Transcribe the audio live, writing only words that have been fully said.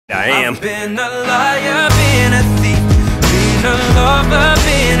I am. I've been a liar, been a thief, been a lover,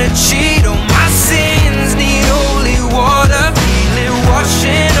 been a cheat. Oh, my sins need holy water, feel it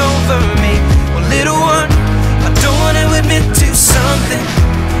washing over me. Well, little one, I don't want to admit to something.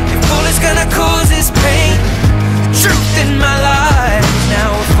 If all it's gonna cause is pain, the truth in my life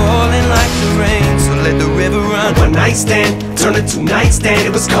now we're falling like the rain. So let the river run. One night stand turned into nightstand.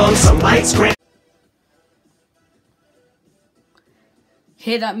 It was calm, some lights grand.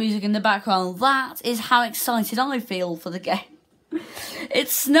 Hear that music in the background? That is how excited I feel for the game.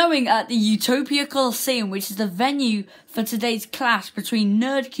 It's snowing at the Utopia Coliseum, which is the venue for today's clash between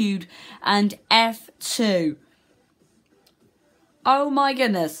Nerd3 and F2. Oh my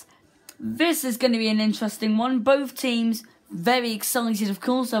goodness. This is going to be an interesting one. Both teams very excited, of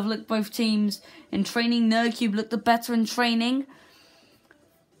course. I've looked both teams in training. Nerd3 looked the better in training.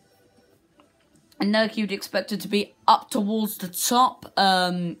 And Nerd3 expected to be up towards the top.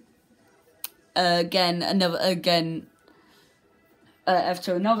 F2,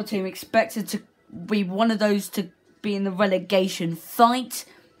 another team expected to be one of those to be in the relegation fight.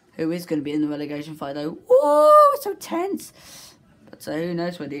 Who is going to be in the relegation fight though? Whoa, it's so tense. But who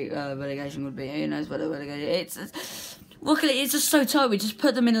knows where the relegation would be? Who knows where the relegation? Luckily, it's just so tight. We just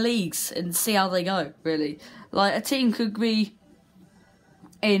put them in leagues and see how they go. Really, like a team could be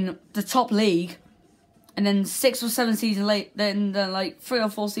in the top league. And then 6 or 7 seasons later, then like 3 or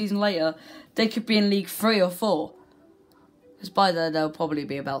 4 seasons later, they could be in League 3 or 4. Because by then, there'll probably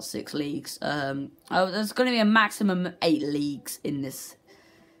be about 6 leagues. There's going to be a maximum of 8 leagues in this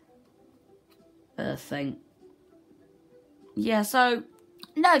thing. Yeah, so,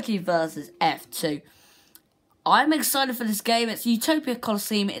 Nerd3 versus F2. I'm excited for this game. It's Utopia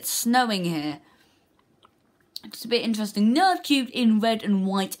Coliseum. It's snowing here. It's a bit interesting. Nerd3 in red and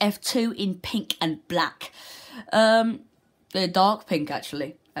white, F2 in pink and black. They're dark pink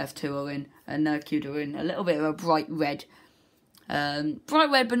actually. F2 are in, and Nerd3 are in a little bit of a bright red.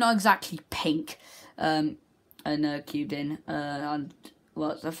 Bright red, but not exactly pink. And Nerd3 in. And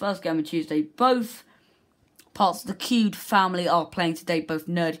well, it's the first game on Tuesday. Both parts of the Cubed family are playing today. Both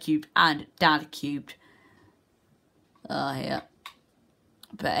Nerd3 and Dad Cubed. Yeah.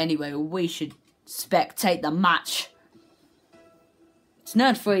 But anyway, we should spectate the match. It's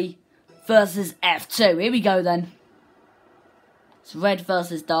Nerd3 versus F2. Here we go then. It's red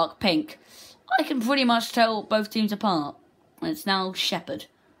versus dark pink. I can pretty much tell both teams apart. And it's now Shepherd.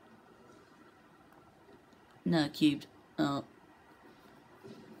 Nerd3.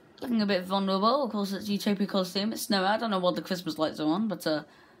 Looking a bit vulnerable. Of course, it's Utopia Coliseum. It's snow. I don't know what the Christmas lights are on, but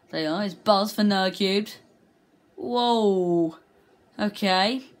they are. It's Buzz for Nerd3. Whoa.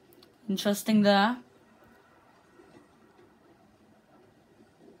 Okay. Interesting there.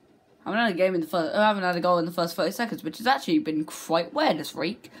 I haven't had a goal in the first 30 seconds, which has actually been quite rare this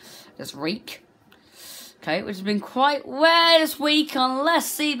week. Okay, which has been quite rare this week, unless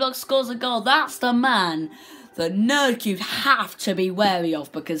C-Block scores a goal. That's the man that Nerd3 have to be wary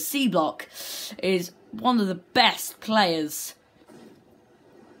of, because C-Block is one of the best players.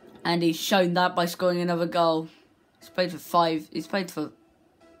 And he's shown that by scoring another goal. He's played for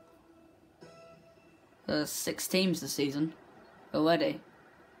 6 teams this season already.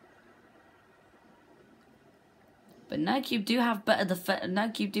 But Nerd3 do have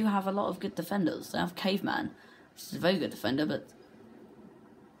Nerd3 do have a lot of good defenders. They have Caveman, which is a very good defender, but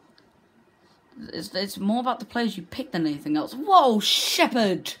it's more about the players you pick than anything else. Whoa,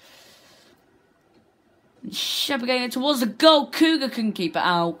 Shepherd! Shepherd getting it towards the goal. Cougar couldn't keep it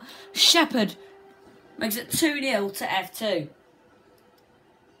out. Shepherd makes it 2-0 to F2.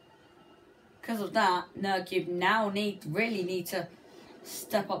 Because of that, Nerd3 now really need to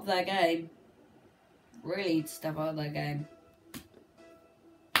step up their game. Really need to step up their game.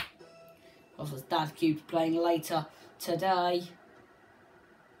 Also, Dad Cube playing later today.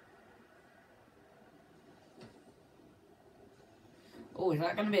 Oh, is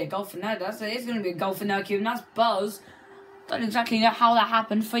that going to be a goal for Nerd? It is going to be a goal for Nerd3, and that's Buzz. Don't exactly know how that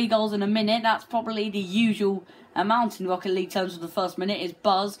happened. 3 goals in a minute. That's probably the usual amount in Rocket League terms for the first minute is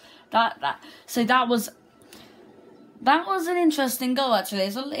Buzz. So that was an interesting goal actually.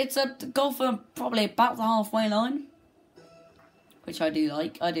 It's a goal for probably about the halfway line, which I do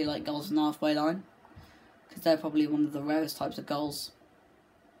like. I do like goals from the halfway line because they're probably one of the rarest types of goals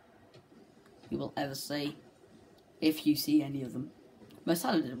you will ever see, if you see any of them. Most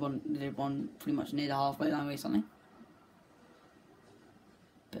Salah did one pretty much near the halfway line recently.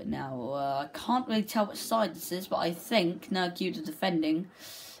 But now, I can't really tell which side this is, but I think Nerd3 are defending.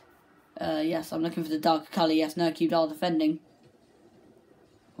 Yes, I'm looking for the darker colour. Yes, Nerd3 are defending.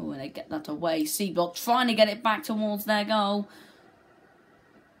 Oh, and they get that away. C-Block trying to get it back towards their goal.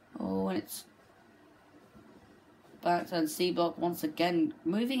 points. Back to C block once again,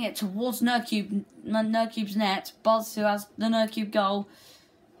 moving it towards Nerdcube's net. Buzz, who has the Nerdcube goal.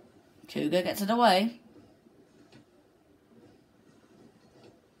 Cougar gets it away.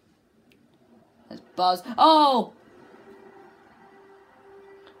 There's Buzz. Oh!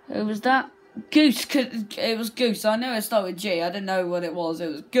 Who was that? Goose. It was Goose. I know it started with G. I didn't know what it was. It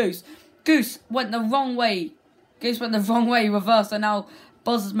was Goose. Goose went the wrong way. Goose went the wrong way, reversed, and now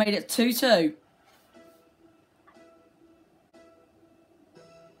Buzz has made it 2-2.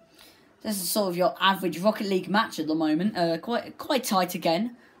 This is sort of your average Rocket League match at the moment. Quite tight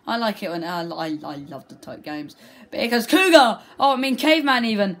again. I like it when I love the tight games. But here goes Cougar. Oh, I mean Caveman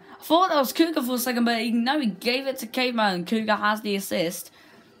even. I thought that was Cougar for a second, but he gave it to Caveman, and Cougar has the assist.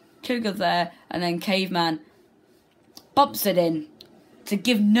 Cougar there, and then Caveman bumps it in to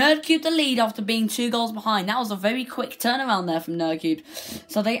give Nerdcube the lead after being 2 goals behind. That was a very quick turnaround there from Nerdcube.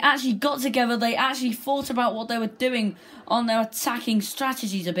 So they actually got together. They actually thought about what they were doing on their attacking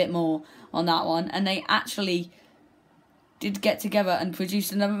strategies a bit more on that one. And they actually did get together and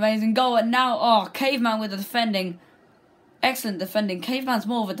produce an amazing goal. And now, oh, Caveman with the defending. Excellent defending. Caveman's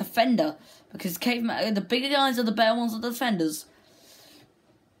more of a defender. Because Caveman, the bigger guys are the better ones are the defenders.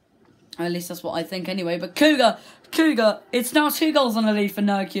 Or at least that's what I think anyway. But Cougar, it's now 2 goals on the lead for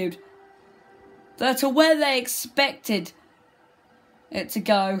Nerdcube. They're to where they expected it to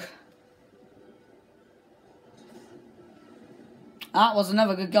go. That was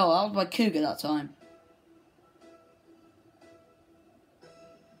another good goal. That was by Cougar that time.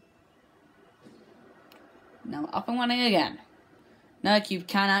 Now up and running again. Nerdcube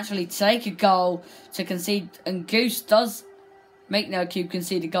can actually take a goal to concede, and Goose does make Nerdcube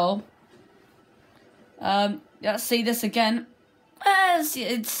concede a goal. Let's see this again.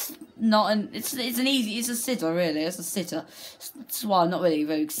 It's not an it's a sitter really. It's a sitter. That's why I'm not really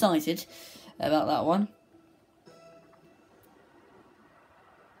very excited about that one.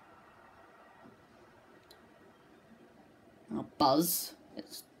 Oh, Buzz.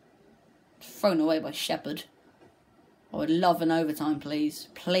 It's thrown away by Shepherd. I would love an overtime, please.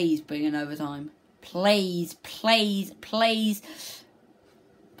 Please bring an overtime. Please, please, please.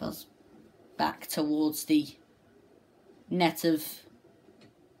 Buzz back towards the net of...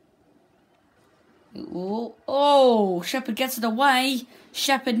 Ooh. Oh, Shepherd gets it away.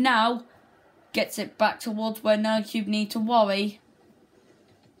 Shepherd now gets it back towards where Nerdcube need to worry.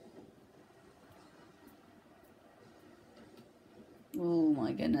 Oh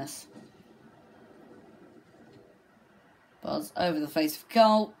my goodness. Buzz over the face of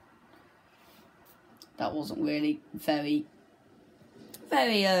goal. That wasn't really very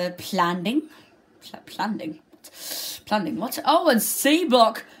planning. Planning what? Oh, and C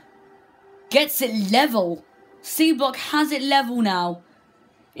block gets it level. C block has it level now.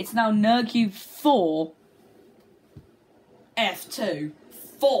 It's now Nerdcube 4. F2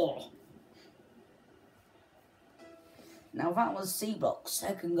 4. Now that was C block's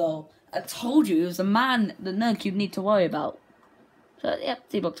second goal. I told you it was the man that Nerdcube need to worry about. So yeah,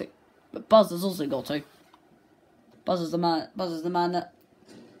 C block 2. But Buzz has also got 2. Buzz is the man that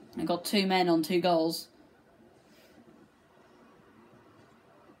got 2 men on 2 goals.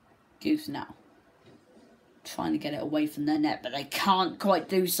 Goose now trying to get it away from their net, but they can't quite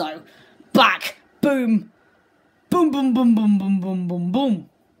do so. Back, boom, boom, boom, boom, boom, boom, boom, boom, boom.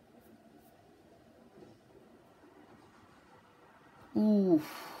 Ooh.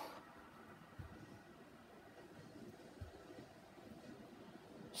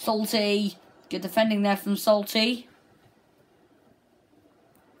 Salty, good defending there from Salty.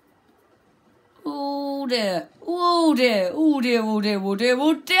 Oh dear, oh dear, oh dear, oh dear, oh dear,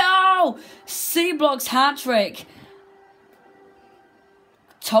 oh dear! Oh! C block's hat trick.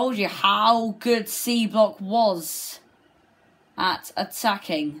 Told you how good C block was at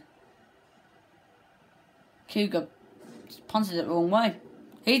attacking. Cougar just punted it the wrong way.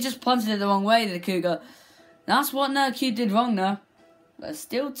 He just punted it the wrong way, the Cougar. That's what Nerdcube did wrong though. There's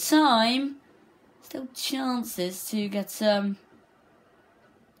still time, still chances to get an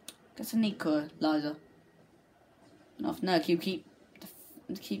equaliser. Enough Nerdcube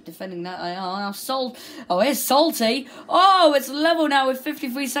keep defending that. Oh, now oh, here's Salty. Oh, it's level now with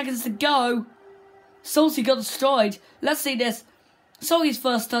 53 seconds to go. Salty got destroyed. Let's see this. Salty's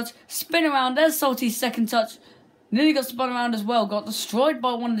first touch, spin around. There's Salty's second touch. Nearly got spun around as well. Got destroyed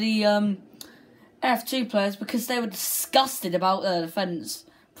by one of the F2 players because they were disgusted about their defence,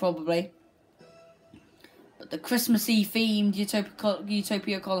 probably. But the Christmassy themed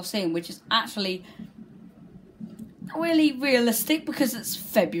Utopia Coliseum, which is actually not really realistic because it's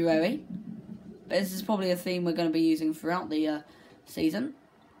February. But this is probably a theme we're going to be using throughout the season.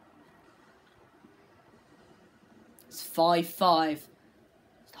 5-5. It's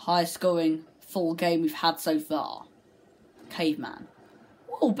the highest scoring full game we've had so far. Caveman.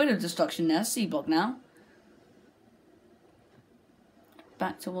 Oh, bit of destruction there. Seabog now.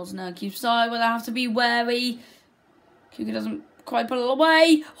 Back towards Nerd3's side where they have to be wary. Kuga doesn't quite put it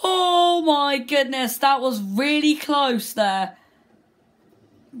away. Oh my goodness, that was really close there.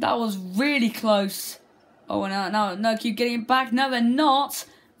 That was really close. Oh, now Nerd3 getting it back. No, they're not.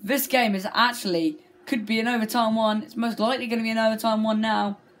 This game is actually, could be an overtime one. It's most likely going to be an overtime one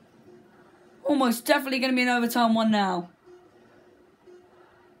now. Almost definitely going to be an overtime one now.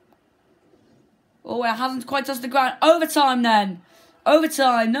 Oh, it hasn't quite touched the ground. Overtime then.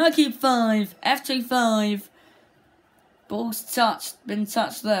 Overtime. Nerd3 5. F2 5. Ball's touched. Been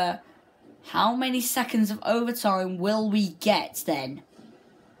touched there. How many seconds of overtime will we get then?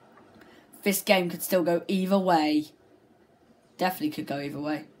 This game could still go either way. Definitely could go either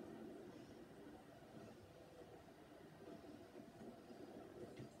way.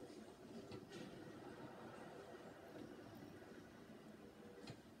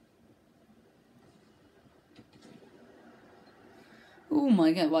 Oh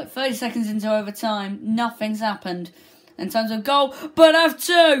my god, right, 30 seconds into overtime, nothing's happened in terms of goal, but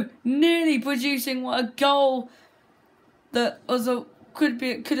F2 nearly producing what a goal that was could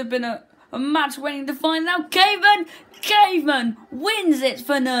have been a match winning to find now. Caveman wins it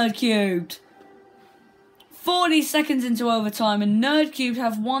for Nerd3. 40 seconds into overtime and Nerd3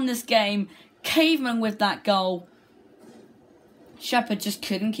 have won this game. Caveman with that goal. Shepard just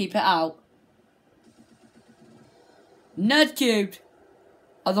couldn't keep it out. Nerd3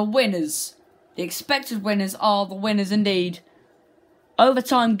 are the winners. The expected winners are the winners indeed.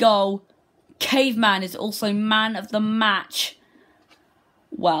 Overtime goal. Caveman is also man of the match.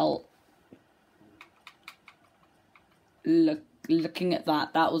 Well, looking at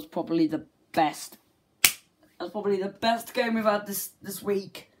that was probably the best. That was probably the best game we've had this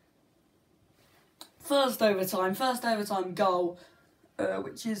week. First overtime goal,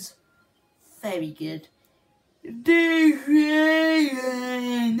 which is very good.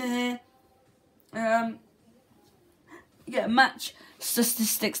 Yeah, match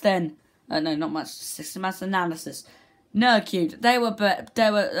statistics then. No, not match statistics, match analysis. Nerd3,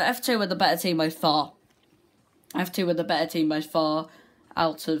 F2 were the better team by far. F2 were the better team by far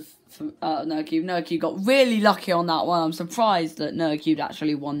out of Nerd3. Nerd3 got really lucky on that one. I'm surprised that Nerd3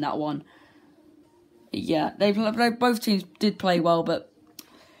 actually won that one. Yeah, both teams did play well, but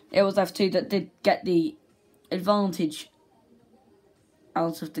it was F2 that did get the advantage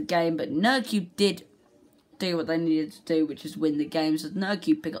out of the game, but Nerd3 did do what they needed to do, which is win the game. So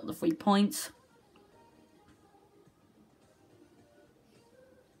Nerd3 pick up the 3 points.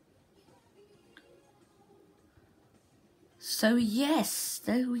 So yes,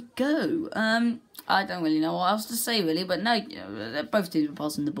 there we go. I don't really know what else to say really, but no, both teams were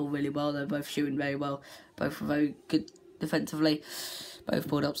passing the ball really well. They're both shooting very well. Both were very good defensively. Both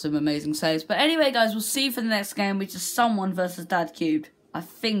pulled up some amazing saves. But anyway, guys, we'll see you for the next game, which is someone versus Dad Cubed. I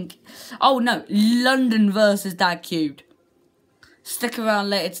think. Oh no, London versus Dad Cubed. Stick around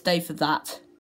later today for that.